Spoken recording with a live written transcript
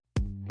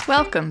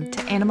Welcome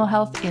to Animal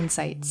Health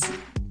Insights.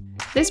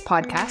 This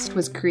podcast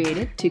was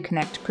created to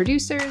connect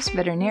producers,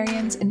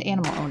 veterinarians, and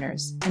animal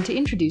owners, and to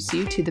introduce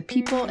you to the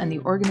people and the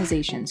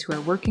organizations who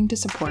are working to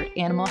support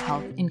animal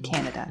health in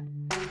Canada.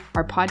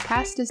 Our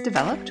podcast is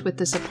developed with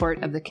the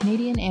support of the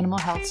Canadian Animal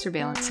Health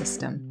Surveillance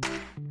System.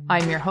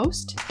 I'm your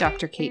host,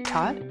 Dr. Kate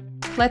Todd.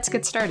 Let's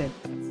get started.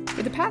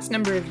 For the past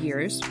number of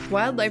years,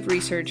 wildlife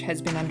research has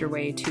been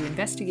underway to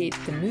investigate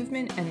the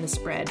movement and the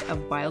spread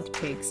of wild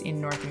pigs in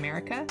North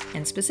America,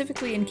 and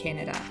specifically in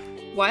Canada.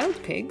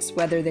 Wild pigs,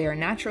 whether they are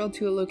natural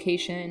to a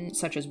location,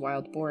 such as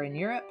wild boar in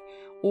Europe,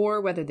 or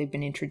whether they've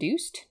been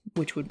introduced,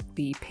 which would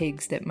be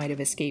pigs that might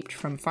have escaped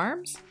from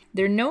farms,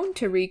 they're known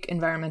to wreak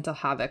environmental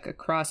havoc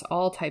across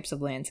all types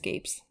of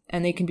landscapes,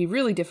 and they can be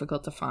really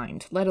difficult to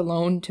find, let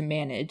alone to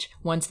manage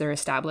once they're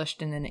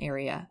established in an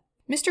area.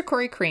 Mr.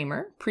 Corey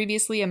Kramer,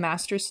 previously a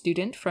master's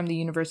student from the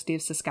University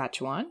of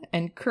Saskatchewan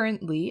and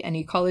currently an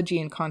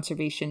ecology and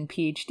conservation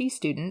PhD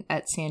student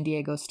at San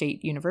Diego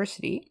State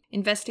University,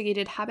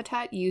 investigated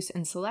habitat use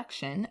and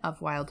selection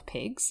of wild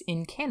pigs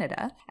in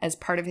Canada as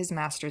part of his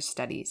master's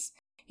studies.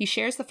 He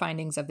shares the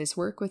findings of this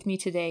work with me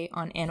today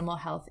on Animal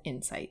Health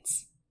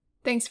Insights.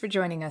 Thanks for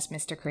joining us,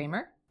 Mr.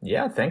 Kramer.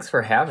 Yeah, thanks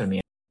for having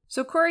me.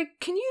 So, Corey,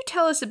 can you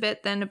tell us a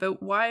bit then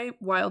about why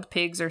wild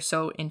pigs are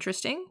so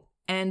interesting?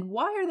 And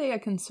why are they a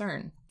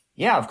concern?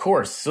 Yeah, of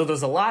course. So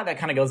there's a lot that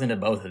kind of goes into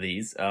both of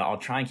these. I'll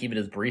try and keep it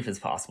as brief as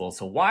possible.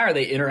 So why are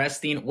they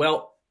interesting?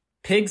 Well,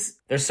 pigs,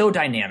 they're so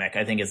dynamic,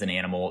 I think, as an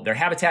animal. They're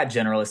habitat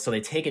generalists, so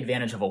they take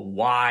advantage of a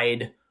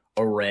wide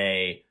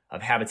array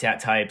of habitat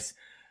types.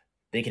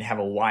 They can have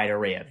a wide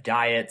array of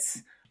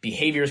diets.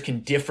 Behaviors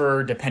can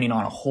differ depending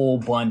on a whole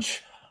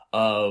bunch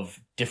of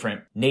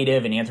different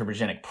native and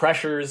anthropogenic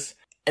pressures.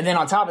 And then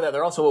on top of that,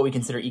 they're also what we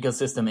consider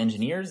ecosystem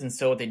engineers. And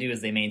so what they do is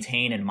they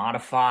maintain and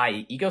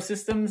modify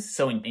ecosystems.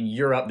 So in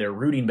Europe, they're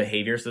rooting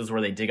behavior. So this is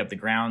where they dig up the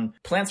ground.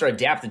 Plants are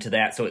adapted to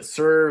that. So it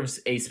serves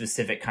a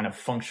specific kind of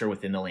function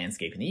within the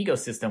landscape and the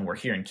ecosystem. Where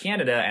here in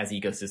Canada, as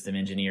ecosystem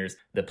engineers,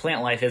 the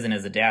plant life isn't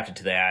as adapted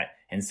to that.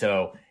 And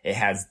so it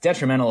has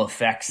detrimental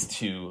effects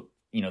to,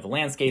 the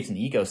landscapes and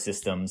the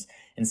ecosystems.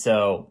 And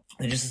so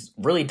they're just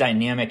really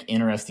dynamic,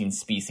 interesting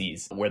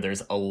species where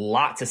there's a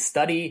lot to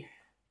study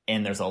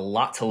and there's a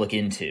lot to look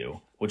into,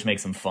 which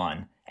makes them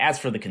fun. As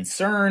for the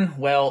concern,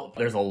 well,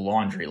 there's a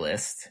laundry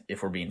list,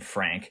 if we're being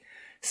frank.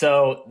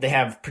 So they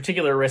have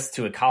particular risks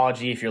to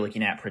ecology if you're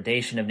looking at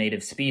predation of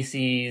native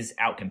species,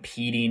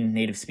 outcompeting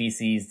native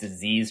species,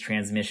 disease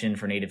transmission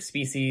for native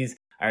species.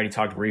 I already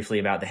talked briefly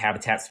about the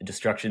habitat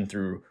destruction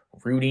through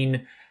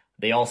rooting.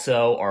 They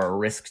also are a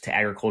risk to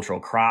agricultural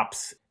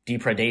crops.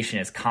 Depredation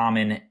is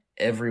common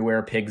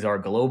everywhere pigs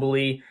are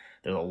globally.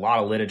 There's a lot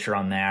of literature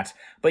on that.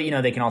 But,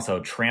 they can also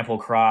trample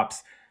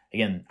crops.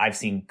 Again, I've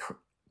seen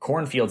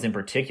cornfields in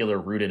particular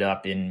rooted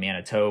up in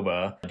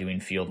Manitoba doing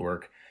field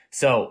work.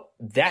 So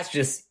that's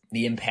just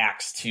the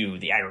impacts to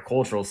the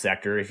agricultural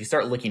sector. If you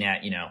start looking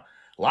at,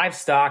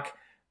 livestock,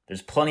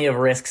 there's plenty of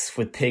risks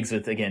with pigs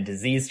with, again,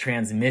 disease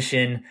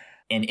transmission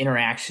and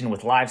interaction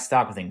with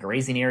livestock within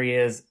grazing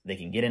areas. They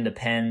can get into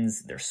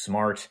pens. They're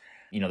smart.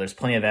 There's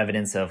plenty of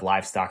evidence of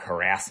livestock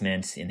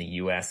harassment in the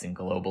US and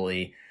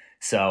globally.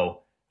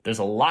 So there's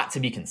a lot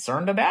to be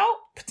concerned about,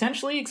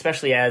 potentially,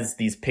 especially as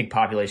these pig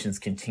populations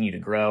continue to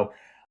grow.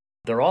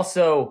 They're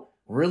also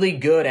really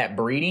good at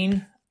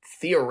breeding.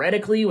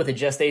 Theoretically, with a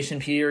gestation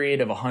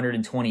period of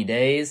 120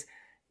 days,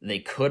 they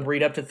could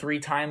breed up to 3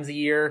 times a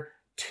year.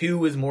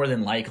 2 is more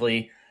than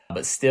likely,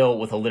 but still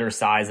with a litter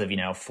size of,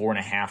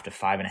 4.5 to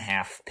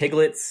 5.5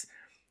 piglets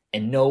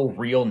and no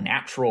real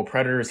natural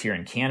predators here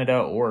in Canada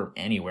or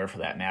anywhere for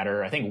that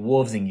matter. I think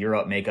wolves in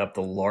Europe make up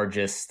the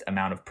largest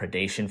amount of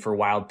predation for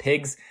wild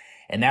pigs.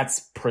 And that's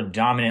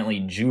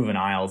predominantly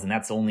juveniles, and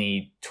that's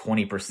only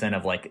 20%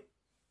 of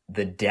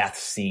the death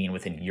seen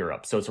within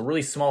Europe. So it's a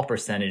really small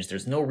percentage.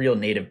 There's no real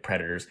native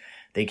predators.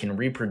 They can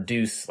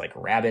reproduce like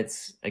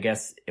rabbits, I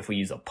guess, if we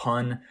use a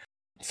pun.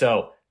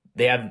 So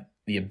they have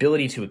the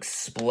ability to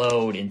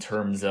explode in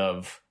terms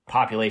of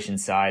population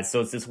size. So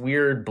it's this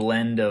weird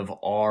blend of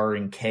R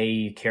and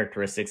K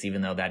characteristics,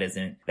 even though that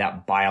isn't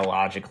that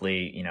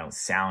biologically,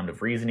 sound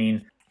of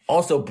reasoning.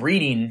 Also,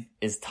 breeding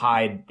is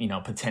tied,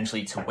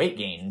 potentially to weight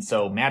gain.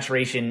 So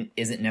maturation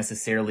isn't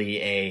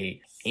necessarily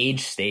a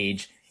age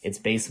stage. It's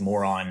based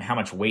more on how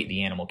much weight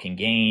the animal can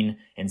gain.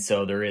 And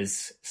so there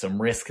is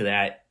some risk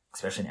that,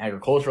 especially in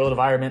agricultural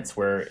environments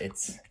where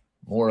it's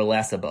more or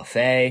less a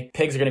buffet,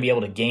 pigs are going to be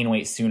able to gain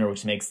weight sooner,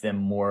 which makes them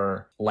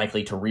more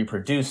likely to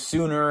reproduce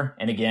sooner.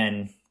 And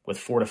again, with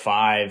 4 to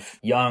 5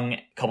 young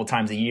a couple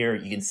times a year,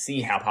 you can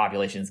see how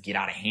populations get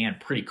out of hand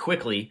pretty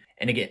quickly.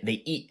 And again,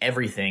 they eat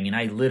everything, and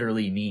I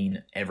literally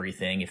mean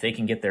everything. If they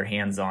can get their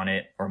hands on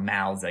it, or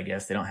mouths, I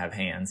guess, they don't have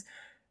hands,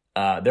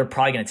 they're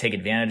probably going to take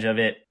advantage of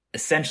it.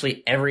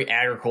 Essentially, every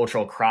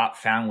agricultural crop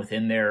found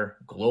within their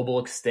global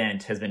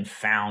extent has been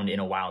found in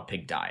a wild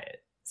pig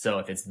diet. So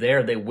if it's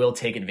there, they will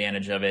take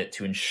advantage of it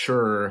to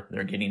ensure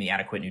they're getting the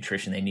adequate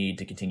nutrition they need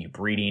to continue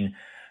breeding.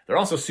 They're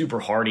also super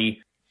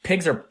hardy.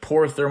 Pigs are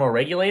poor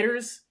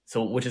thermoregulators,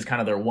 which is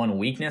kind of their one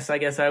weakness, I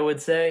guess I would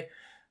say.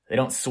 They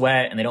don't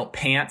sweat and they don't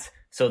pant.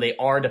 So they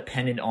are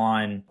dependent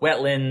on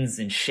wetlands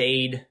and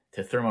shade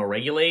to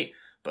thermoregulate.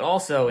 But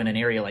also in an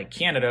area like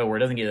Canada where it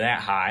doesn't get that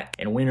hot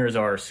and winters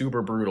are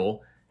super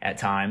brutal at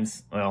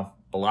times, well,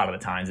 a lot of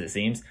the times it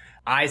seems,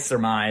 I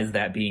surmise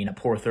that being a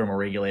poor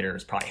thermoregulator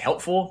is probably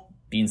helpful.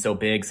 Being so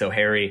big, so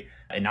hairy,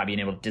 and not being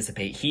able to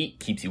dissipate heat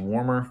keeps you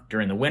warmer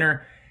during the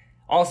winter.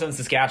 Also in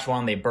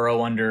Saskatchewan, they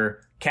burrow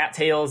under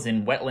cattails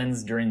in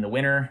wetlands during the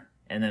winter,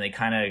 and then they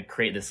kind of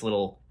create this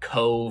little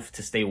cove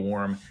to stay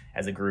warm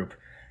as a group.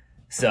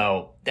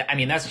 So,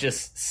 that's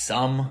just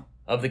some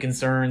of the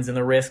concerns and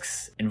the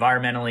risks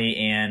environmentally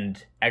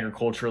and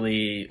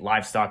agriculturally,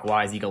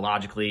 livestock-wise,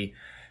 ecologically.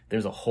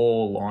 There's a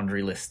whole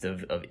laundry list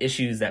of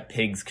issues that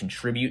pigs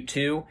contribute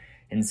to.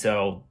 And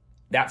so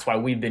that's why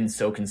we've been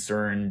so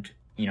concerned,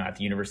 at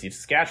the University of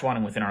Saskatchewan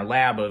and within our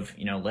lab of,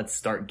 let's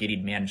start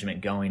getting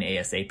management going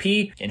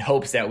ASAP in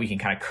hopes that we can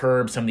kind of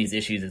curb some of these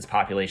issues as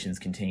populations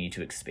continue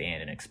to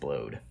expand and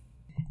explode.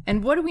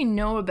 And what do we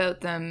know about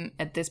them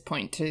at this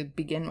point to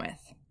begin with?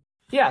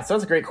 Yeah, so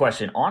that's a great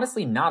question.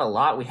 Honestly, not a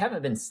lot. We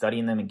haven't been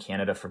studying them in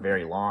Canada for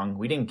very long.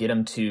 We didn't get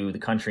them to the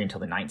country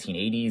until the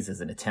 1980s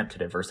as an attempt to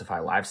diversify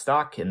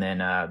livestock. And then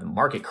the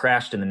market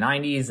crashed in the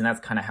 90s, and that's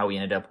kind of how we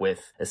ended up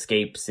with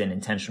escapes and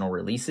intentional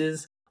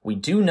releases. We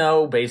do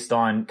know, based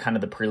on kind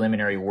of the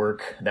preliminary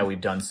work that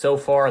we've done so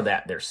far,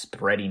 that they're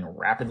spreading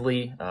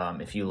rapidly.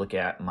 If you look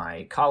at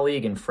my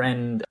colleague and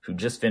friend who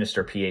just finished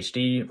her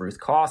PhD, Ruth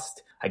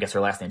Cost, I guess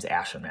her last name's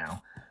Asham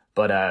now.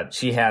 But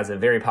she has a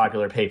very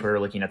popular paper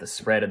looking at the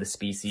spread of the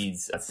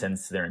species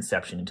since their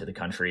inception into the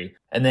country.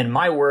 And then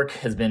my work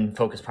has been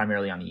focused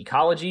primarily on the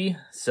ecology.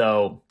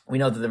 So we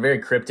know that they're very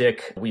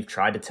cryptic. We've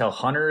tried to tell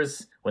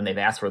hunters when they've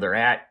asked where they're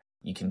at,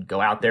 you can go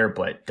out there,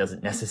 but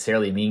doesn't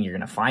necessarily mean you're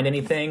going to find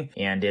anything.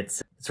 And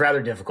it's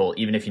rather difficult,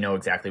 even if you know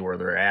exactly where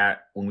they're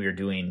at. When we were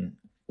doing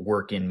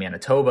work in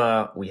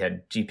Manitoba, we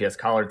had GPS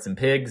collared some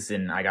pigs,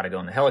 and I got to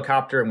go in the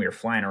helicopter, and we were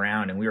flying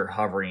around, and we were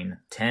hovering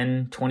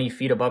 10, 20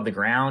 feet above the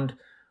ground.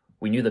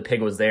 We knew the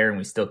pig was there, and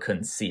we still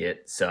couldn't see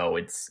it. So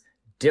it's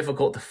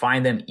difficult to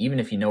find them, even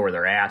if you know where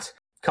they're at,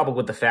 coupled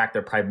with the fact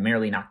they're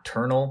primarily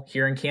nocturnal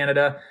here in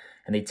Canada.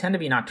 And they tend to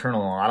be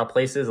nocturnal in a lot of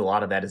places. A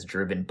lot of that is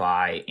driven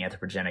by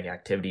anthropogenic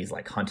activities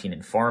like hunting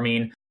and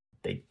farming.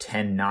 They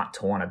tend not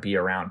to want to be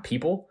around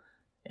people,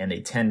 and they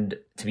tend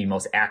to be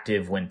most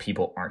active when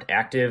people aren't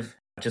active.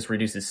 It just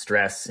reduces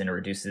stress and it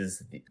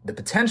reduces the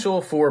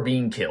potential for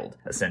being killed,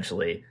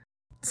 essentially.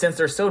 Since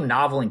they're so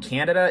novel in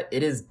Canada,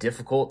 it is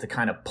difficult to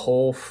kind of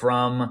pull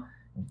from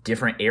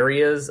different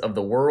areas of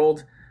the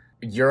world.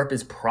 Europe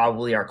is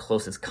probably our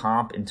closest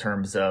comp in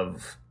terms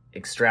of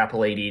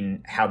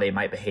extrapolating how they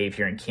might behave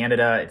here in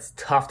Canada. It's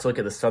tough to look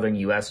at the southern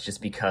US just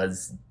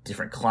because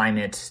different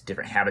climate,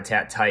 different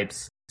habitat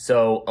types.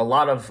 So a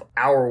lot of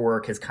our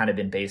work has kind of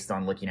been based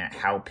on looking at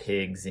how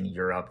pigs in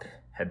Europe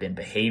have been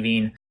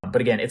behaving.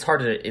 But again, it's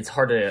hard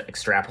to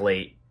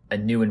extrapolate a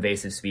new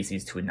invasive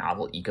species to a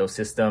novel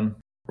ecosystem.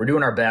 We're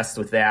doing our best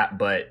with that,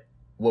 but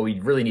what we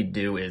really need to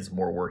do is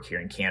more work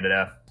here in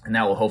Canada. And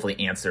that will hopefully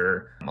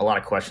answer a lot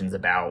of questions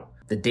about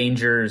the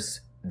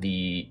dangers,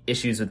 the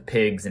issues with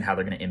pigs, and how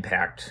they're going to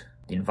impact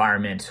the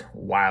environment,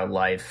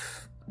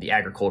 wildlife, the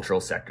agricultural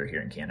sector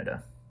here in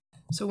Canada.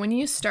 So when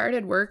you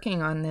started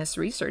working on this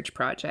research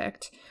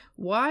project,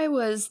 why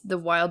was the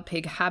wild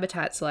pig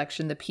habitat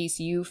selection the piece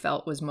you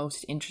felt was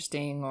most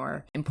interesting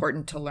or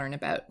important to learn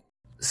about?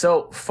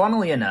 So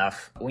funnily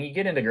enough, when you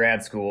get into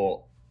grad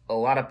school, a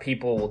lot of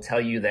people will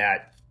tell you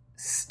that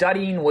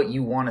studying what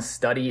you want to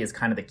study is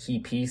kind of the key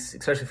piece,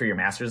 especially for your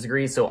master's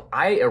degree. So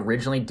I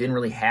originally didn't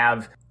really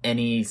have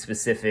any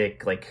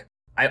specific,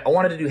 I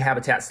wanted to do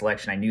habitat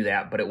selection. I knew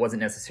that, but it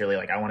wasn't necessarily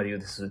I want to do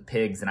this with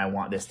pigs and I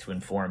want this to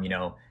inform,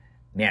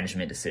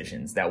 management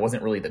decisions. That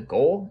wasn't really the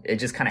goal. It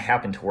just kind of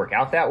happened to work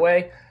out that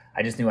way.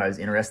 I just knew I was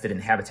interested in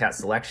habitat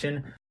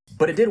selection,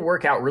 but it did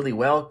work out really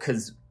well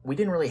because we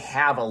didn't really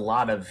have a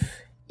lot of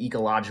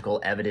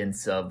ecological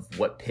evidence of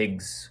what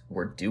pigs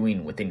were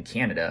doing within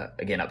Canada,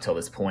 again, up till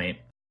this point.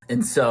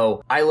 And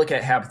so I look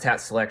at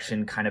habitat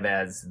selection kind of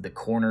as the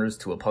corners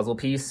to a puzzle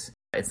piece.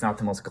 It's not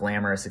the most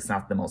glamorous, it's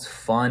not the most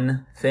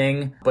fun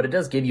thing, but it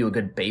does give you a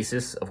good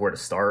basis of where to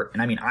start.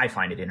 And I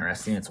find it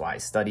interesting. That's why I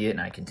study it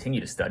and I continue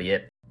to study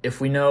it. If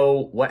we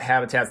know what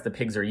habitats the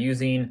pigs are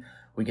using,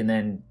 we can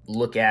then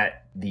look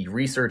at the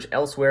research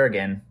elsewhere.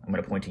 Again, I'm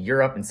going to point to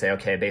Europe and say,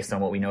 okay, based on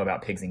what we know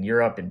about pigs in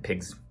Europe and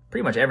pigs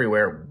pretty much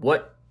everywhere,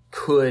 what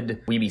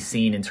could we be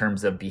seeing in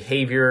terms of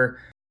behavior,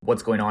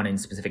 what's going on in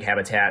specific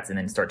habitats, and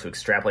then start to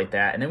extrapolate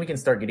that. And then we can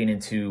start getting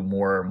into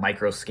more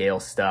micro scale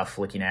stuff,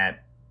 looking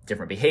at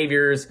different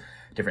behaviors,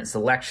 different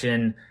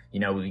selection.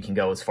 We can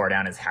go as far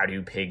down as how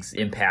do pigs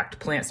impact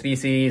plant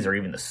species or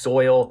even the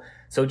soil.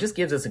 So it just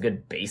gives us a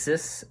good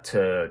basis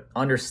to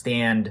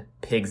understand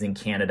pigs in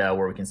Canada,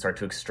 where we can start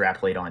to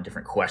extrapolate on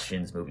different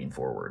questions moving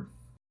forward.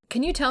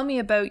 Can you tell me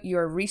about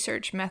your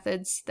research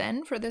methods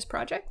then for this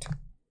project?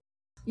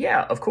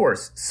 Yeah, of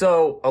course.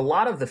 So a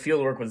lot of the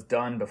fieldwork was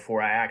done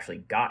before I actually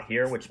got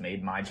here, which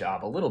made my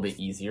job a little bit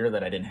easier,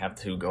 that I didn't have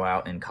to go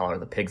out and collar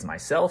the pigs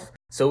myself.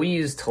 So we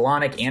use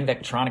Telonic and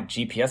Vectronic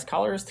GPS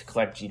collars to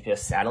collect GPS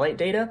satellite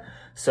data.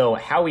 So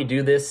how we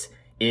do this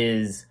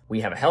is we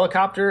have a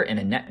helicopter and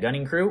a net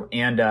gunning crew.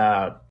 And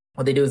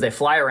what they do is they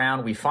fly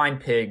around, we find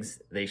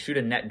pigs, they shoot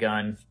a net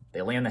gun,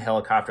 they land the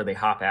helicopter, they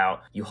hop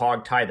out. You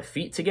hog tie the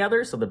feet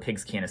together so the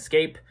pigs can't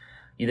escape.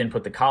 You then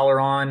put the collar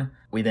on.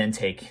 We then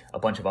take a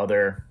bunch of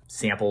other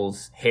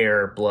samples,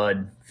 hair,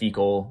 blood,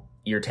 fecal,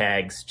 ear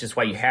tags. Just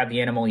while you have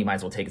the animal, you might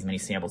as well take as many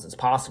samples as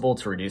possible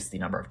to reduce the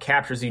number of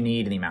captures you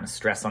need and the amount of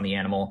stress on the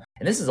animal.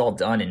 And this is all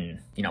done in,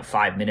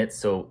 5 minutes.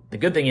 So the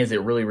good thing is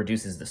it really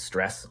reduces the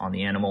stress on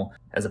the animal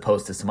as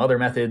opposed to some other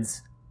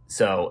methods.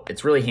 So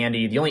it's really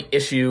handy. The only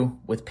issue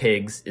with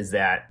pigs is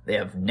that they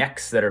have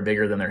necks that are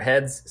bigger than their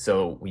heads.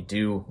 So we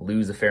do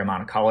lose a fair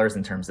amount of collars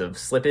in terms of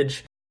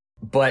slippage.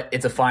 But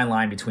it's a fine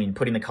line between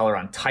putting the collar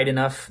on tight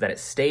enough that it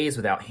stays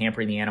without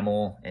hampering the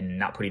animal and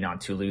not putting it on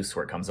too loose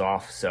where it comes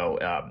off. So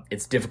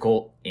it's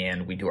difficult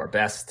and we do our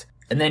best.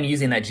 And then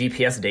using that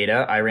GPS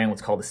data, I ran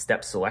what's called a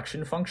step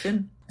selection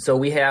function. So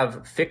we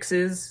have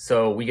fixes.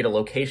 So we get a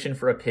location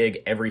for a pig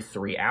every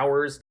 3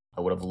 hours.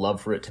 I would have loved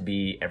for it to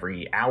be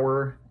every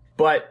hour,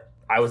 but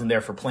I wasn't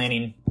there for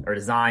planning or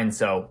design.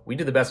 So we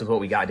do the best with what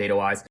we got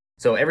data-wise.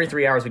 So every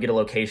 3 hours we get a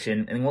location,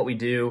 and then what we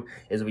do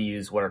is we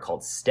use what are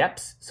called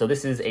steps. So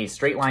this is a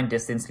straight line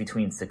distance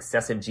between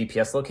successive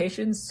GPS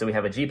locations. So we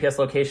have a GPS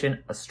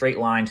location, a straight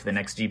line to the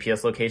next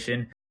GPS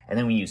location, and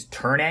then we use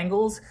turn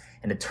angles.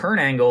 And a turn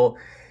angle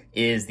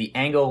is the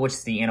angle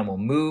which the animal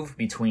moved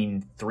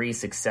between 3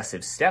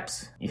 successive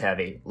steps. You have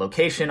a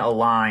location, a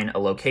line, a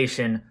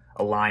location,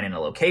 a line, and a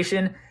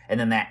location, and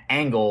then that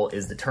angle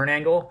is the turn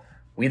angle.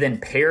 We then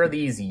pair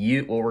these,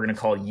 what we're going to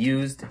call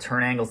used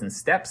turn angles and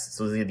steps.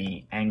 So these are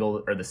the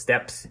angle or the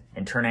steps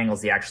and turn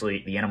angles the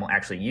animal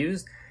actually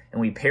used.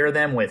 And we pair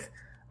them with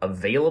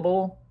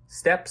available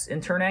steps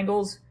and turn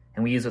angles.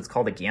 And we use what's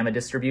called a gamma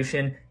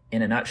distribution.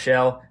 In a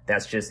nutshell,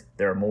 that's just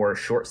there are more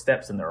short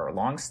steps than there are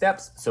long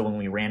steps. So when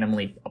we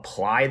randomly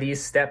apply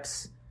these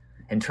steps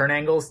and turn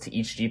angles to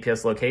each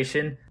GPS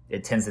location,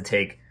 it tends to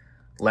take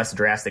less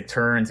drastic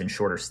turns and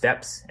shorter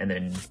steps, and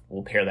then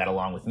we'll pair that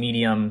along with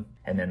medium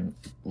and then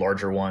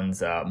larger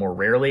ones more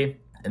rarely.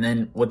 And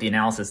then what the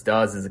analysis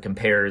does is it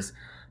compares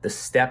the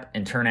step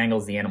and turn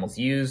angles the animals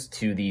use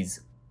to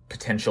these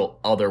potential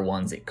other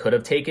ones it could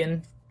have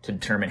taken to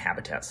determine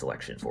habitat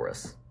selection for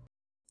us.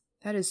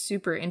 That is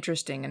super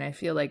interesting, and I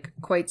feel like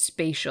quite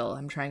spatial.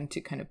 I'm trying to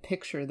kind of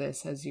picture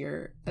this as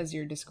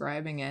you're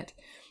describing it.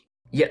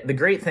 Yeah, the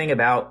great thing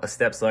about a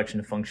step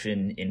selection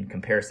function in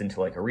comparison to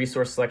like a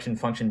resource selection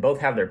function, both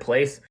have their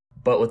place,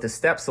 but with the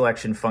step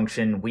selection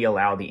function, we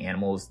allow the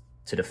animals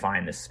to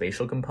define the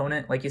spatial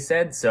component, like you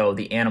said. So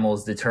the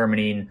animal's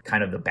determining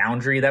kind of the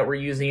boundary that we're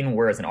using,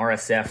 whereas an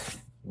RSF,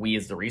 we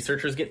as the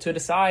researchers get to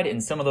decide,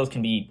 and some of those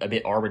can be a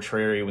bit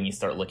arbitrary when you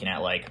start looking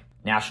at like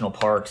national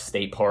parks,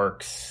 state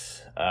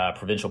parks,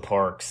 provincial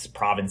parks,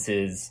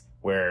 provinces,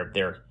 where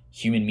they're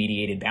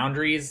human-mediated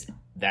boundaries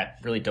that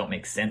really don't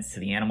make sense to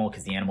the animal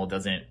because the animal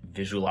doesn't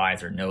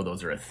visualize or know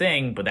those are a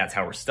thing, but that's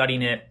how we're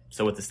studying it.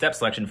 So with the step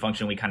selection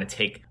function, we kind of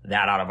take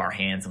that out of our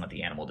hands and let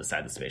the animal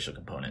decide the spatial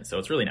component. So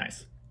it's really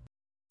nice.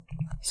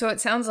 So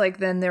it sounds like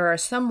then there are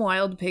some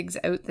wild pigs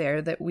out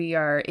there that we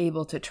are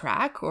able to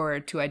track or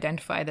to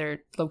identify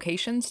their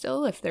location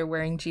still if they're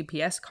wearing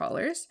GPS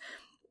collars.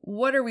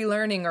 What are we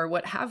learning, or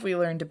what have we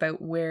learned about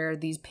where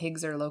these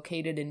pigs are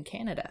located in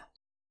Canada?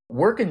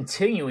 We're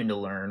continuing to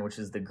learn, which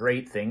is the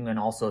great thing and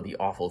also the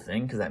awful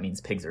thing, because that means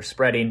pigs are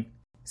spreading.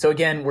 So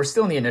again, we're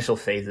still in the initial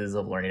phases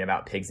of learning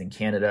about pigs in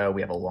Canada.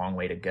 We have a long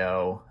way to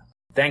go.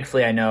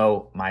 Thankfully, I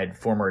know my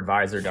former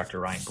advisor, Dr.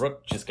 Ryan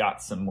Brook, just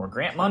got some more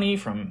grant money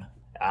from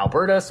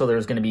Alberta. So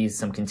there's going to be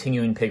some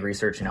continuing pig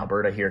research in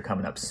Alberta here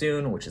coming up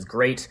soon, which is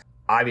great.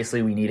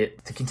 Obviously, we need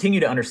it to continue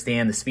to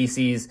understand the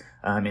species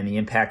and the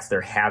impacts they're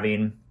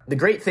having. The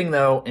great thing,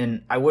 though,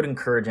 and I would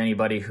encourage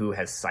anybody who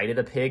has sighted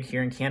a pig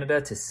here in Canada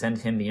to send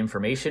him the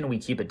information. We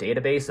keep a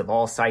database of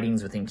all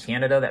sightings within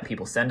Canada that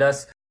people send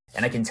us,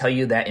 and I can tell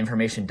you that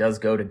information does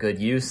go to good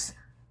use.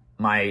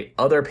 My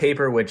other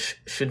paper,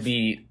 which should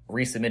be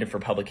resubmitted for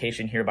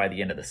publication here by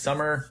the end of the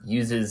summer,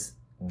 uses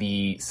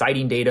the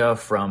sighting data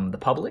from the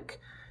public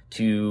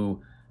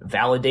to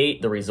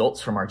validate the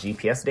results from our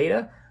GPS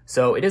data.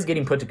 So it is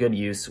getting put to good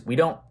use. We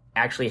don't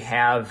actually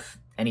have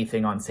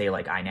anything on, say,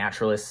 like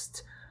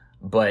iNaturalist,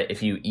 but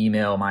if you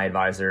email my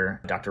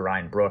advisor, Dr.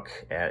 Ryan Brook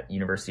at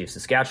University of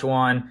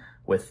Saskatchewan,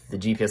 with the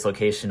GPS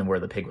location of where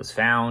the pig was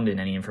found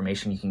and any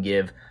information you can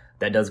give,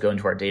 that does go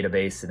into our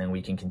database, and then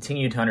we can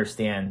continue to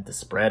understand the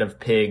spread of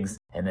pigs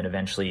and then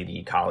eventually the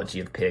ecology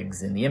of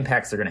pigs and the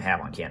impacts they're going to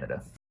have on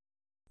Canada.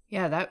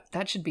 Yeah,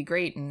 that should be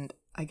great, and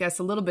I guess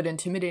a little bit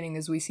intimidating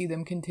as we see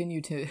them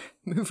continue to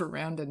move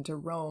around and to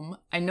roam.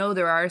 I know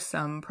there are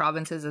some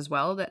provinces as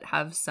well that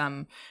have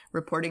some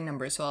reporting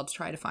numbers, so I'll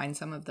try to find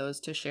some of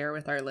those to share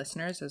with our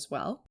listeners as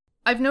well.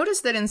 I've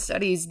noticed that in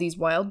studies, these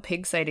wild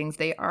pig sightings,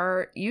 they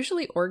are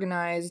usually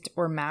organized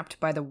or mapped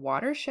by the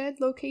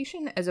watershed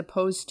location as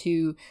opposed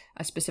to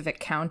a specific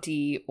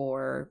county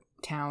or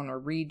town or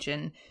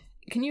region.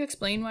 Can you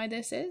explain why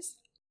this is?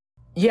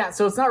 Yeah,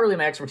 so it's not really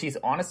my expertise.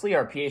 Honestly,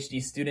 our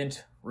PhD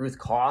student, Ruth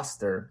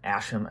Cost, or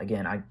Asham,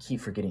 again, I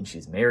keep forgetting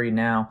she's married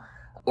now,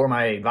 or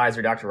my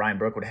advisor, Dr. Ryan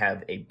Brook, would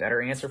have a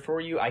better answer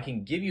for you. I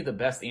can give you the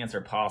best answer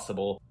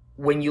possible.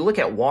 When you look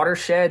at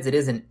watersheds, it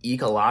is an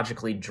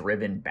ecologically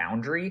driven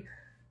boundary.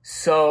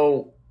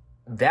 So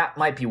that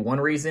might be one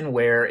reason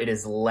where it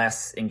is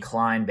less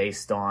inclined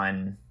based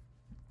on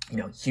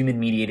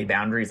human-mediated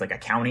boundaries like a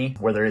county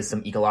where there is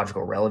some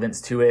ecological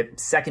relevance to it.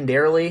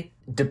 Secondarily,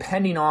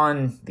 depending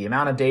on the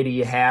amount of data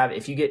you have,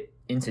 if you get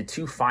into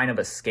too fine of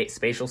a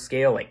spatial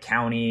scale like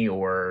county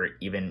or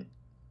even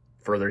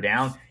further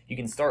down, you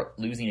can start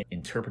losing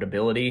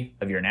interpretability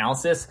of your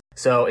analysis.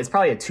 So it's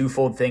probably a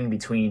twofold thing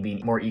between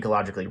being more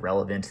ecologically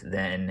relevant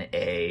than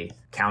a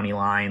county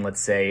line, let's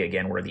say,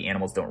 again, where the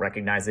animals don't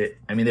recognize it.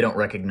 I mean, they don't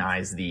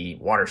recognize the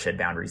watershed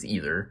boundaries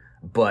either,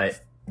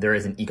 but there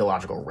is an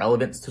ecological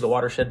relevance to the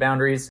watershed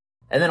boundaries.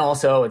 And then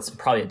also it's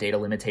probably a data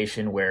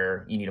limitation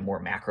where you need a more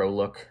macro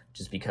look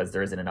just because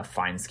there isn't enough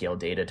fine scale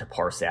data to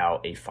parse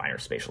out a finer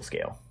spatial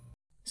scale.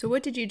 So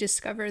what did you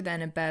discover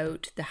then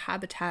about the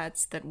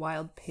habitats that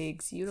wild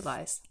pigs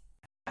utilize?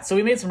 So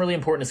we made some really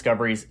important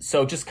discoveries.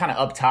 So just kind of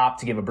up top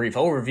to give a brief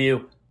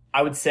overview,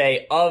 I would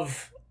say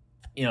of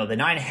the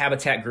 9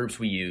 habitat groups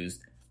we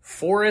used,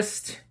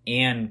 forest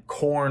and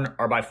corn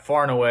are by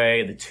far and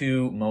away the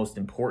 2 most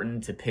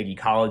important to pig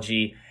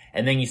ecology.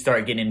 And then you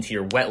start getting into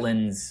your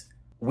wetlands,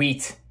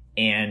 wheat,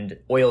 and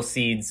oil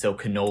seeds, so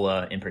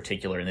canola in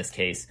particular in this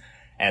case,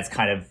 as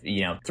kind of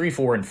 3,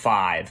 4, and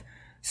 5.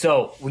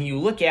 So when you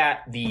look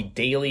at the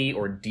daily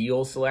or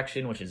deal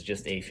selection, which is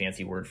just a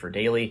fancy word for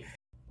daily,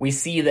 we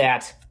see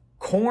that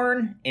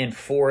corn and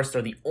forest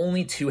are the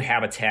only 2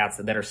 habitats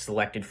that are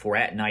selected for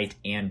at night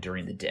and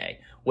during the day,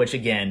 which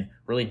again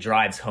really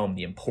drives home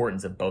the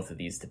importance of both of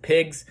these to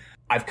pigs.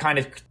 I've kind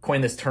of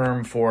coined this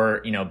term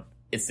for,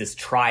 it's this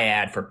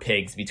triad for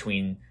pigs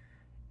between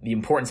the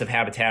importance of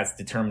habitats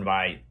determined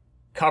by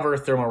cover,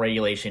 thermal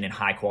regulation, and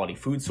high quality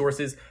food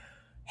sources.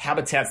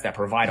 Habitats that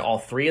provide all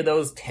 3 of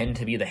those tend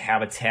to be the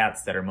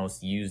habitats that are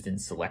most used and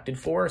selected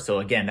for. So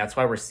again, that's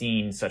why we're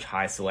seeing such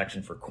high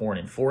selection for corn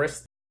and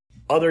forest.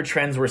 Other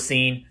trends we're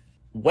seeing,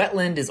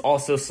 wetland is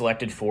also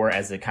selected for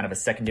as a kind of a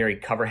secondary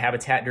cover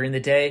habitat during the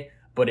day,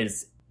 but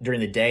is during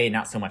the day,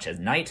 not so much as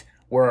night,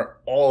 where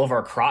all of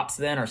our crops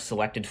then are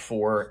selected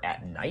for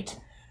at night,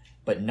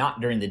 but not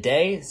during the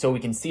day. So we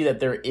can see that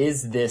there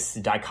is this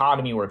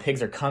dichotomy where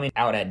pigs are coming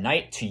out at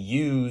night to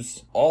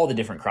use all the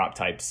different crop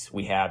types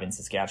we have in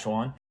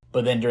Saskatchewan,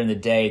 but then during the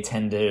day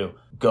tend to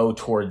go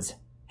towards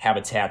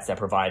habitats that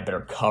provide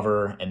better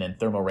cover and then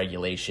thermal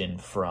regulation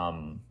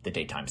from the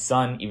daytime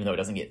sun, even though it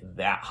doesn't get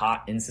that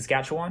hot in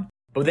Saskatchewan.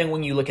 But then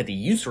when you look at the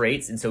use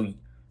rates, and so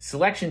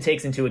selection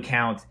takes into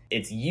account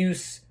its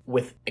use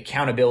with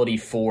accountability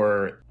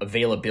for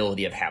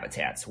availability of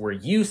habitats, where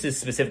use is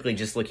specifically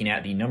just looking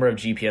at the number of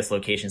GPS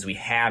locations we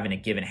have in a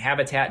given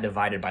habitat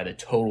divided by the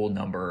total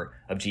number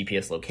of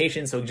GPS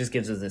locations. So it just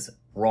gives us this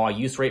raw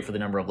use rate for the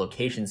number of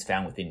locations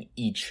found within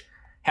each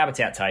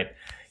habitat type.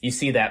 You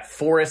see that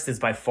forest is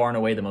by far and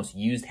away the most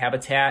used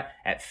habitat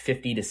at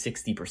 50 to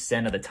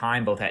 60% of the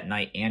time, both at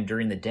night and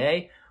during the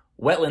day.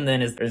 Wetland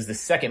then is the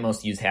second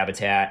most used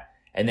habitat.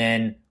 And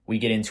then we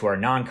get into our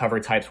non-cover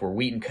types where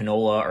wheat and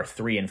canola are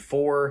 3 and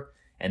 4,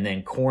 and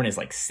then corn is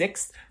like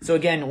 6th. So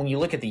again, when you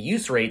look at the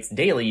use rates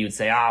daily, you'd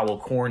say,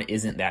 corn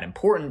isn't that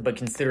important. But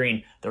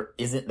considering there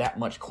isn't that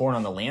much corn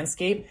on the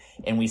landscape,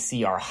 and we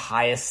see our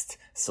highest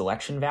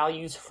selection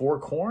values for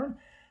corn,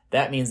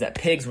 that means that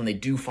pigs, when they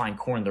do find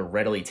corn, they're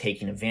readily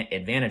taking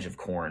advantage of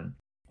corn.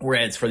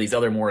 Whereas for these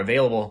other more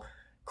available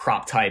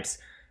crop types,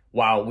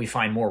 while we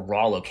find more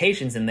raw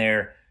locations in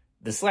there,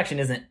 the selection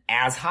isn't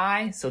as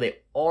high. So they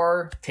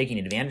are taking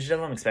advantage of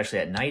them, especially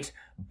at night,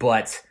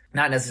 but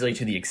not necessarily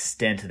to the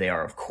extent they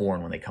are of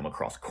corn when they come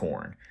across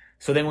corn.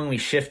 So then when we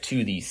shift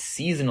to the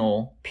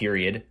seasonal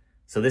period,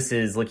 so this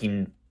is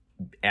looking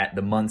at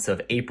the months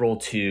of April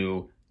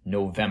to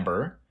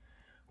November,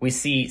 we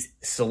see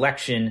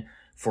selection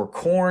for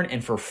corn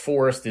and for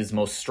forest is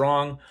most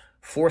strong.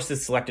 Forest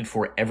is selected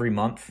for every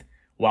month,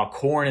 while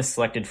corn is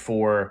selected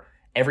for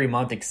every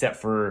month except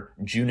for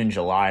June and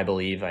July, I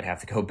believe. I'd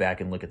have to go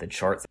back and look at the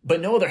charts. But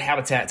no other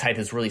habitat type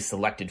is really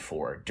selected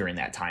for during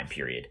that time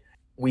period.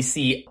 We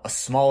see a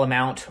small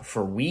amount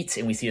for wheat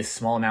and we see a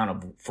small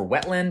amount for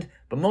wetland,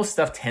 but most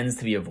stuff tends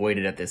to be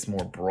avoided at this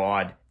more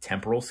broad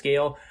temporal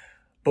scale.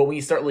 But when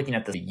you start looking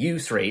at the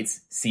use rates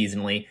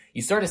seasonally,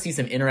 you start to see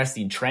some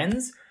interesting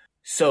trends.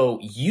 So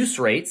use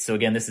rates, so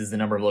again, this is the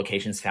number of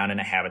locations found in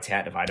a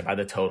habitat divided by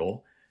the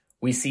total.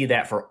 We see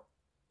that for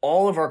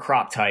all of our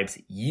crop types,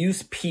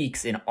 use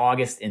peaks in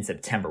August and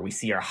September. We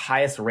see our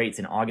highest rates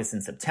in August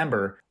and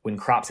September when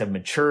crops have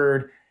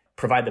matured,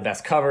 provide the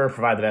best cover,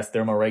 provide the best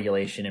thermal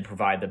regulation, and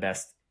provide the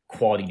best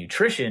quality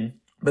nutrition.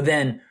 But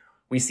then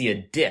we see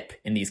a dip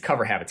in these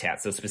cover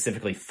habitats, so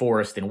specifically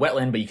forest and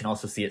wetland, but you can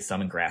also see it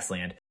some in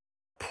grassland.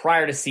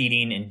 Prior to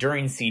seeding and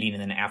during seeding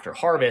and then after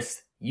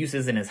harvest, use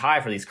isn't as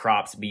high for these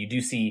crops, but you do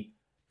see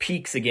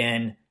peaks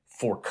again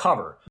for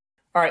cover.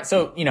 All right.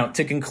 So,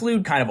 to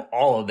conclude kind of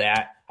all of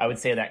that, I would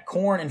say that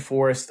corn and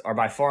forest are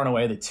by far and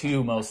away the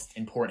two most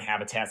important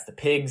habitats to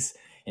pigs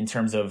in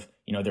terms of,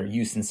 their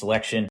use and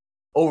selection.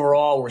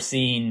 Overall, we're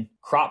seeing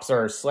crops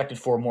are selected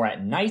for more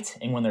at night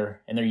and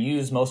they're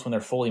used most when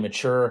they're fully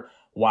mature,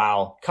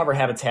 while cover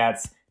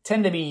habitats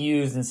tend to be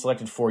used and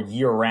selected for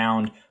year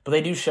round, but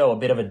they do show a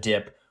bit of a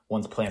dip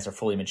once plants are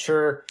fully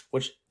mature,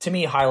 which to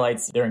me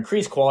highlights their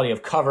increased quality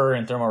of cover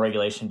and thermal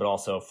regulation, but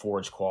also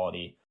forage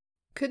quality.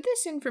 Could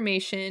this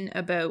information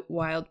about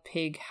wild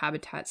pig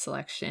habitat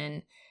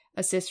selection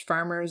assist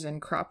farmers and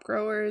crop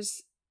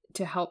growers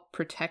to help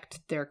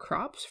protect their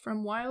crops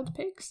from wild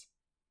pigs?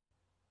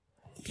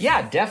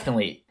 Yeah,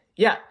 definitely.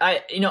 Yeah,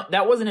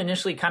 that wasn't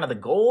initially kind of the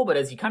goal, but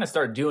as you kind of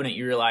start doing it,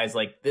 you realize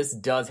like this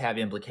does have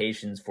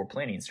implications for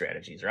planting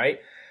strategies, right?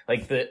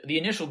 Like the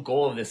initial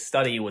goal of this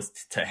study was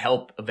to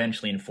help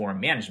eventually inform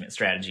management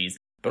strategies,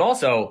 but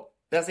also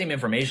that same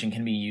information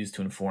can be used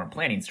to inform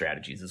planting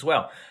strategies as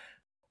well.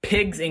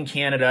 Pigs in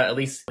Canada, at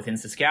least within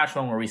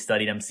Saskatchewan where we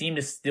studied them, seem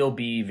to still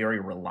be very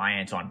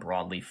reliant on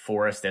broadleaf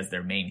forest as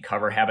their main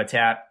cover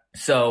habitat.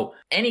 So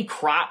any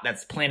crop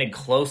that's planted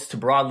close to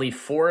broadleaf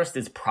forest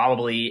is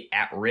probably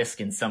at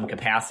risk in some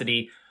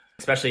capacity,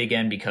 especially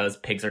again because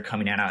pigs are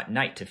coming out at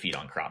night to feed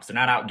on crops. They're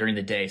not out during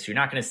the day, so you're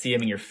not going to see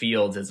them in your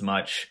fields as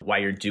much while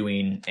you're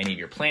doing any of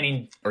your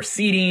planting or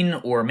seeding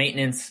or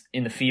maintenance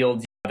in the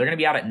fields. They're going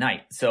to be out at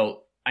night.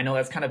 So I know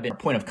that's kind of been a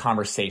point of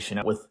conversation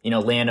with,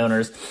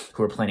 landowners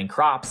who are planting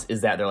crops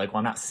is that they're like, well,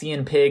 I'm not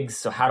seeing pigs.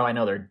 So how do I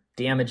know there are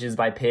damages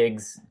by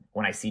pigs?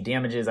 When I see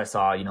damages, I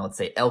saw, let's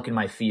say elk in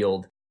my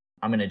field.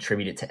 I'm going to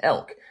attribute it to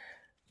elk.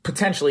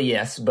 Potentially,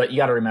 yes. But you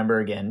got to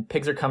remember, again,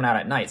 pigs are coming out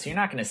at night. So you're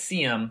not going to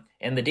see them.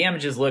 And the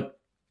damages look,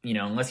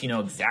 unless you know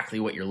exactly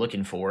what you're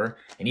looking for.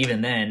 And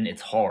even then,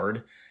 it's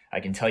hard.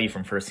 I can tell you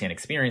from firsthand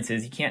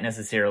experiences, you can't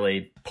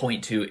necessarily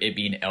point to it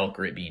being elk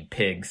or it being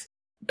pigs.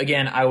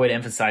 Again, I would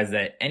emphasize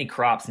that any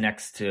crops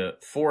next to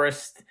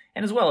forest,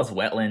 and as well as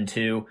wetland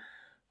too,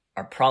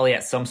 are probably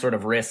at some sort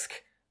of risk.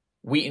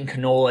 Wheat and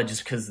canola,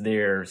 just because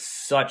they're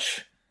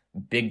such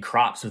big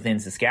crops within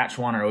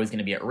Saskatchewan, are always going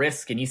to be at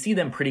risk. And you see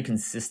them pretty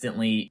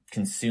consistently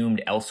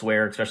consumed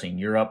elsewhere, especially in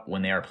Europe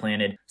when they are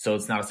planted. So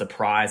it's not a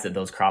surprise that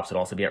those crops would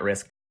also be at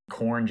risk.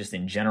 Corn, just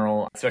in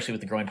general, especially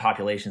with the growing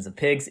populations of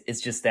pigs,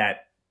 it's just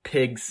that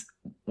pigs,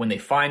 when they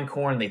find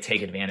corn, they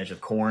take advantage of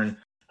corn.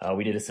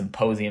 We did a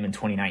symposium in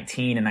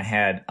 2019 and I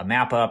had a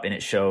map up and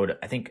it showed,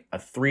 I think, a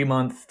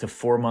 3-month to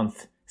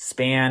 4-month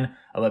span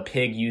of a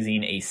pig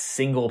using a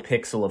single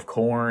pixel of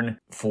corn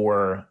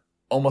for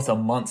almost a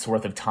month's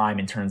worth of time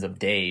in terms of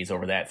days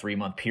over that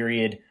 3-month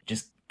period,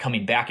 just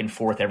coming back and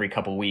forth every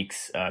couple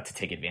weeks to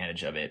take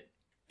advantage of it.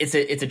 It's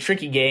a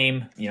tricky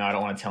game. I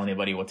don't want to tell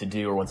anybody what to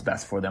do or what's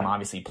best for them,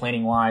 obviously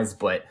planting wise,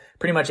 but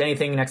pretty much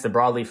anything next to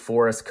broadleaf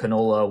forest,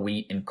 canola,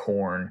 wheat, and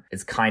corn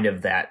is kind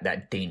of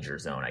that danger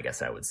zone, I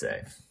guess I would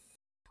say.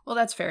 Well,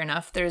 that's fair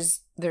enough.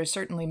 There's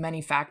certainly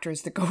many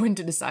factors that go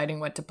into deciding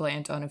what to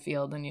plant on a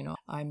field. And,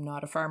 I'm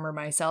not a farmer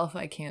myself.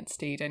 I can't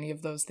state any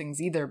of those things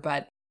either,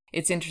 but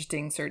it's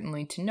interesting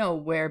certainly to know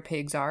where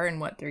pigs are and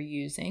what they're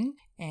using.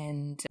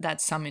 And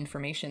that's some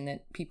information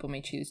that people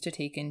may choose to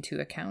take into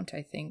account,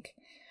 I think.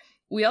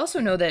 We also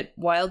know that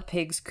wild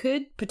pigs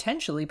could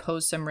potentially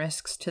pose some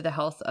risks to the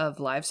health of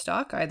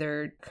livestock,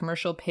 either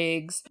commercial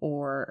pigs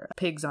or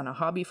pigs on a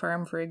hobby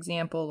farm, for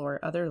example, or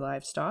other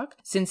livestock,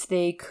 since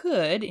they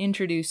could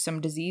introduce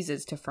some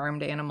diseases to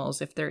farmed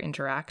animals if they're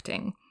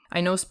interacting.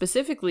 I know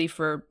specifically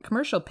for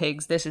commercial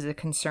pigs, this is a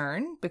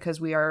concern because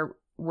we are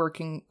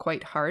working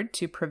quite hard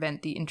to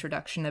prevent the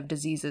introduction of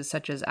diseases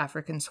such as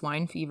African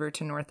swine fever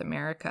to North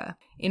America.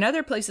 In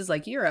other places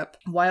like Europe,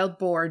 wild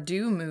boar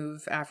do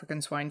move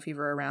African swine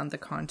fever around the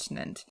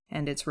continent,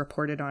 and it's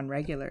reported on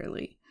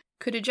regularly.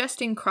 Could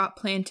adjusting crop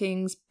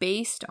plantings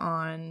based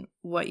on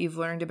what you've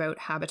learned about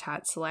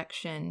habitat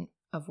selection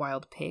of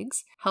wild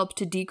pigs help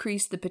to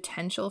decrease the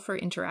potential for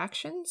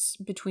interactions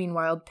between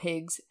wild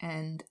pigs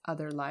and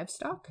other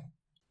livestock?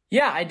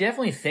 Yeah, I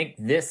definitely think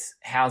this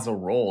has a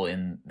role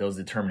in those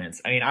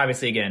determinants. I mean,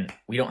 obviously, again,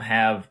 we don't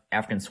have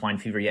African swine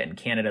fever yet in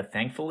Canada,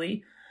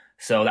 thankfully.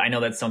 So I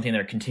know that's something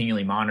they're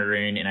continually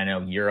monitoring, and I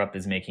know Europe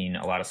is making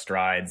a lot of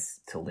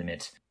strides to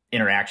limit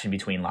interaction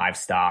between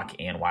livestock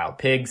and wild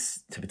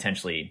pigs to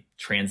potentially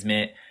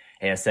transmit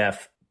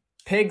ASF.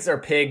 Pigs are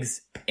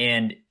pigs,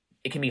 and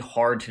it can be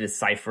hard to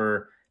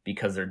decipher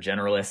because they're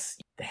generalists,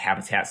 the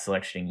habitat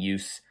selection and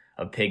use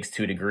of pigs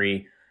to a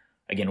degree.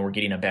 Again, we're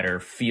getting a better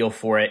feel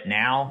for it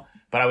now.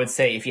 But I would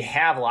say if you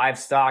have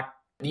livestock,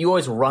 you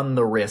always run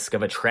the risk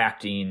of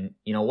attracting,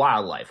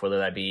 wildlife, whether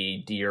that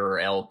be deer or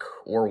elk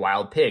or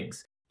wild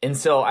pigs. And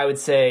so I would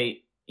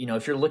say,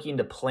 if you're looking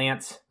to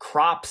plant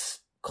crops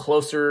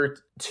closer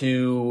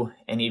to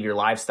any of your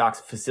livestock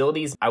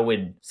facilities, I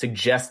would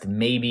suggest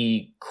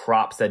maybe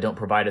crops that don't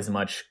provide as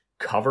much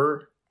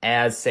cover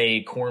as,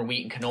 say, corn,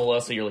 wheat, and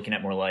canola. So you're looking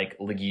at more like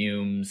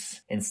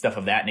legumes and stuff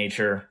of that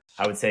nature.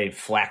 I would say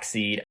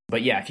flaxseed.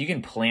 But yeah, if you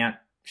can plant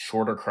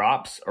shorter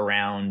crops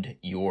around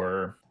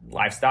your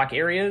livestock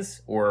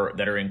areas or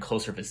that are in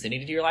closer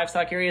vicinity to your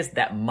livestock areas,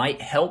 that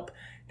might help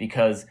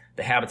because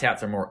the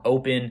habitats are more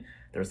open,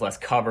 there's less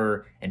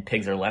cover, and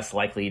pigs are less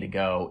likely to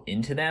go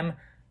into them.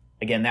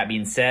 Again, that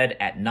being said,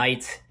 at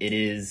night, it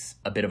is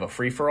a bit of a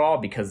free-for-all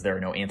because there are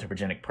no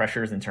anthropogenic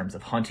pressures in terms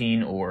of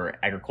hunting or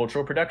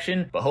agricultural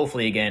production. But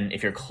hopefully, again,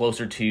 if you're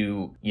closer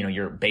to,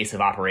 your base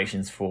of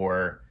operations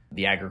for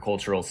the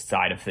agricultural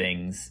side of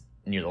things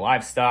near the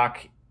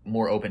livestock,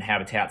 more open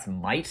habitats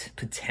might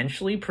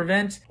potentially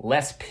prevent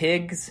less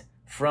pigs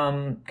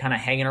from kind of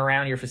hanging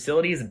around your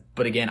facilities.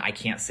 But again, I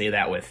can't say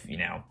that with,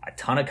 a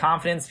ton of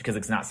confidence because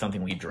it's not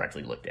something we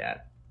directly looked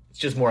at. It's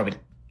just more of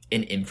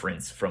an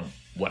inference from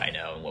what I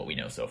know and what we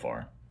know so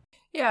far.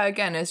 Yeah,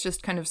 again, it's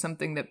just kind of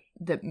something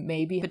that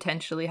may be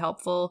potentially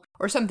helpful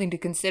or something to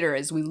consider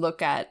as we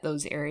look at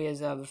those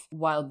areas of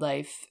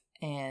wildlife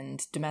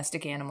and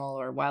domestic animal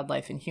or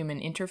wildlife and human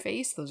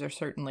interface. Those are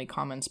certainly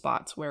common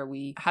spots where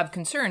we have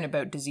concern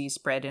about disease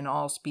spread in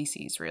all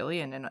species,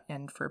 really,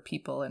 and for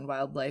people and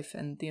wildlife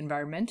and the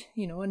environment,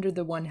 under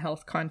the One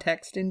Health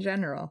context in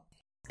general.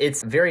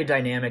 It's very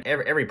dynamic.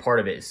 Every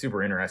part of it is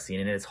super interesting,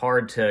 and it's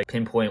hard to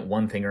pinpoint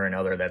one thing or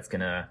another that's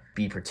going to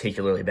be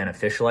particularly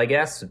beneficial, I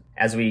guess.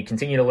 As we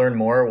continue to learn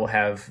more, we'll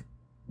have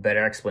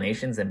better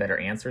explanations and better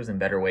answers and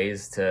better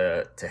ways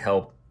to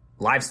help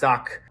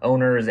livestock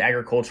owners, the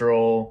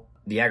agricultural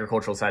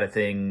side of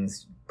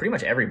things, pretty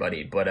much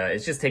everybody. But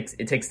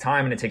it takes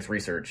time and it takes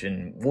research,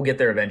 and we'll get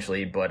there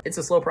eventually, but it's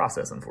a slow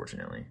process,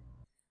 unfortunately.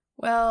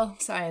 Well,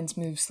 science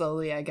moves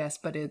slowly, I guess,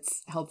 but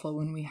it's helpful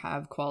when we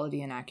have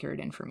quality and accurate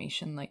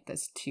information like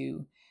this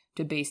to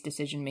base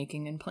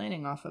decision-making and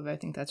planning off of. I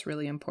think that's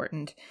really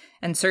important.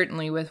 And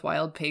certainly with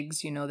wild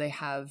pigs, they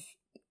have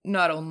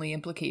not only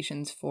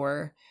implications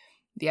for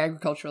the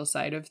agricultural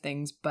side of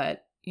things,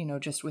 but,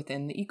 just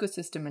within the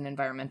ecosystem and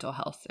environmental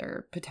health,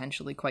 they're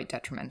potentially quite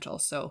detrimental.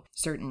 So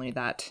certainly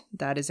that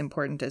is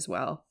important as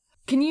well.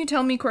 Can you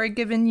tell me, Corey,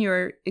 given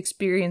your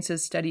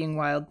experiences studying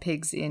wild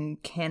pigs in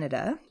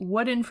Canada,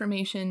 what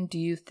information do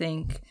you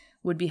think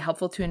would be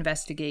helpful to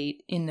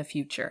investigate in the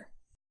future?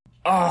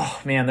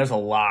 Oh, man, there's a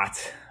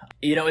lot.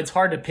 It's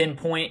hard to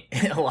pinpoint.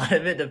 A lot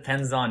of it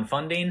depends on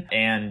funding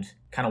and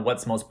kind of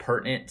what's most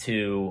pertinent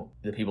to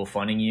the people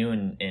funding you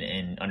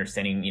and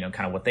understanding,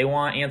 kind of what they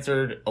want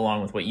answered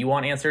along with what you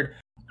want answered.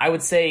 I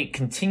would say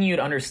continued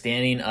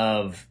understanding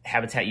of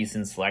habitat use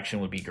and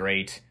selection would be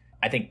great.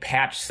 I think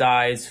patch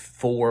size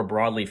for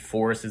broadleaf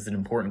forests is an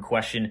important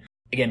question.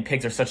 Again,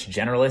 pigs are such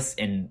generalists,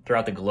 and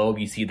throughout the globe,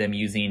 you see them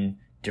using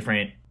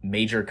different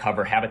major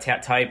cover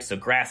habitat types. So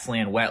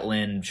grassland,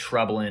 wetland,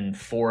 shrubland,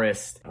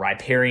 forest,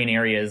 riparian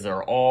areas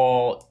are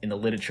all in the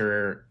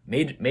literature,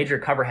 major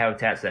cover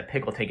habitats that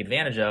pig will take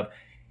advantage of.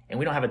 And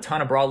we don't have a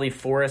ton of broadleaf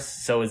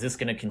forests. So is this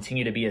going to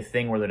continue to be a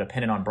thing where they're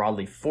dependent on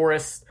broadleaf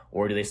forests,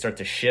 or do they start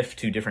to shift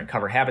to different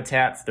cover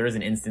habitats? There is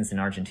an instance in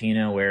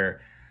Argentina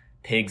where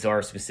pigs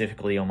are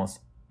specifically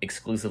almost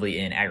exclusively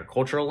in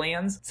agricultural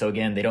lands. So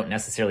again, they don't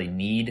necessarily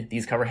need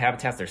these cover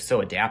habitats. They're so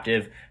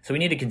adaptive. So we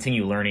need to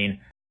continue learning.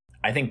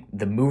 I think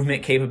the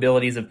movement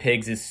capabilities of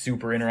pigs is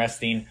super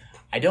interesting.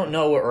 I don't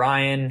know what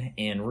Ryan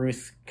and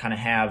Ruth kind of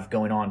have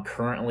going on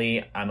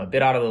currently. I'm a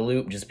bit out of the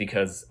loop just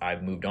because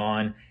I've moved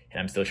on and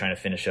I'm still trying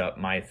to finish up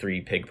my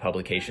 3 pig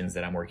publications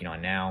that I'm working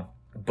on now.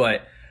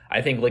 But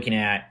I think looking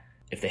at,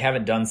 if they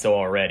haven't done so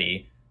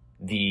already,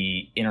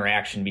 the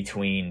interaction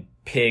between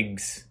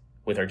pigs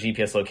with our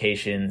GPS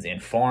locations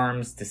and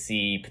farms to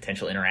see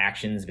potential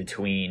interactions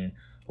between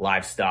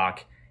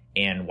livestock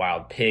and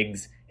wild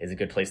pigs is a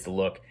good place to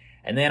look.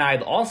 And then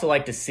I'd also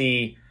like to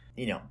see,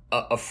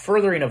 a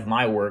furthering of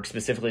my work,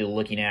 specifically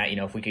looking at,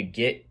 if we could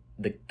get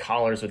the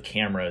collars with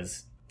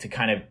cameras to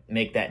kind of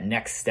make that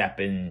next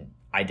step in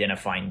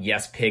identifying,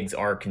 yes, pigs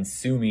are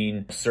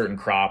consuming certain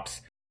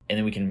crops, and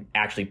then we can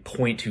actually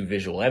point to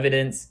visual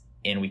evidence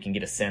and we can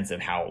get a sense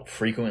of how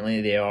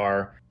frequently they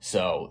are.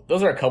 So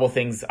those are a couple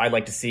things I'd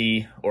like to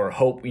see or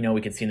hope,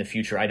 we could see in the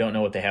future. I don't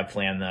know what they have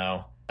planned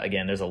though.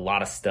 Again, there's a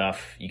lot of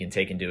stuff you can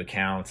take into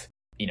account,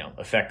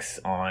 effects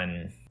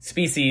on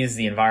species,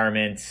 the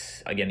environment,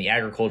 again, the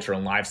agriculture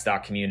and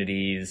livestock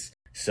communities.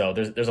 So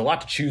there's a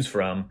lot to choose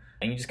from,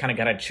 and you just kind of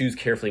got to choose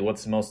carefully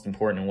what's most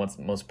important and what's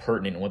most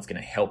pertinent and what's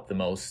going to help the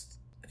most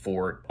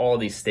for all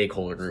these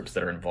stakeholder groups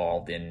that are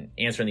involved in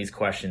answering these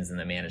questions and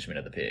the management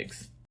of the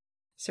pigs.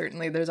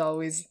 Certainly, there's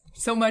always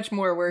so much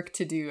more work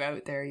to do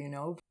out there,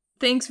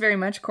 Thanks very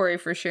much, Corey,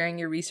 for sharing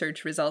your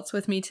research results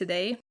with me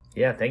today.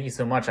 Yeah, thank you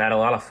so much. I had a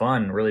lot of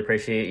fun. Really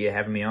appreciate you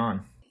having me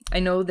on. I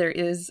know there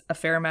is a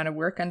fair amount of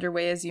work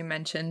underway, as you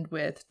mentioned,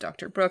 with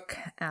Dr. Brook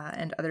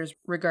and others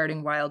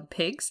regarding wild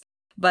pigs.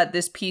 But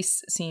this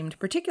piece seemed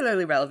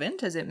particularly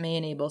relevant as it may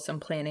enable some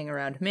planning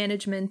around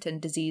management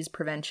and disease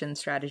prevention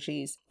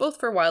strategies, both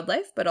for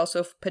wildlife, but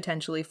also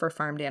potentially for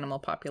farmed animal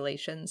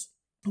populations.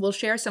 We'll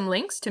share some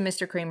links to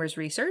Mr. Kramer's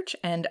research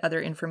and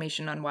other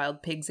information on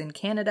wild pigs in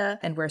Canada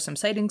and where some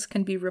sightings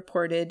can be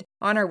reported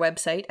on our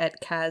website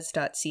at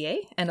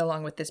cas.ca and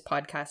along with this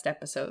podcast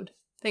episode.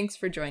 Thanks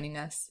for joining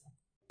us.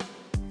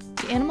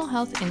 The Animal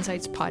Health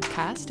Insights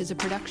podcast is a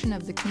production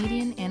of the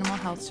Canadian Animal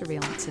Health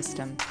Surveillance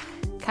System.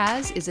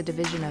 CAS is a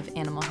division of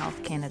Animal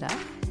Health Canada,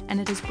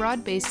 and it has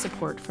broad-based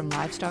support from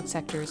livestock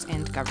sectors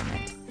and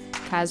government.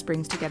 CAS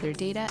brings together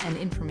data and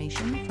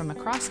information from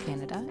across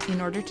Canada in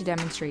order to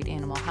demonstrate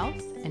animal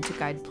health and to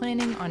guide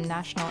planning on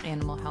national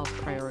animal health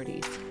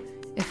priorities.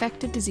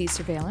 Effective disease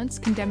surveillance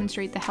can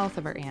demonstrate the health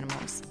of our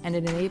animals, and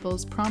it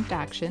enables prompt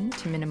action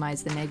to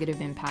minimize the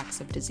negative impacts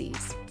of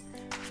disease.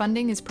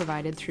 Funding is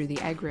provided through the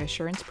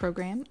Agri-Assurance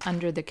Program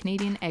under the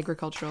Canadian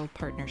Agricultural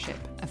Partnership,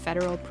 a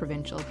federal,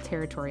 provincial,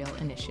 territorial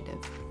initiative.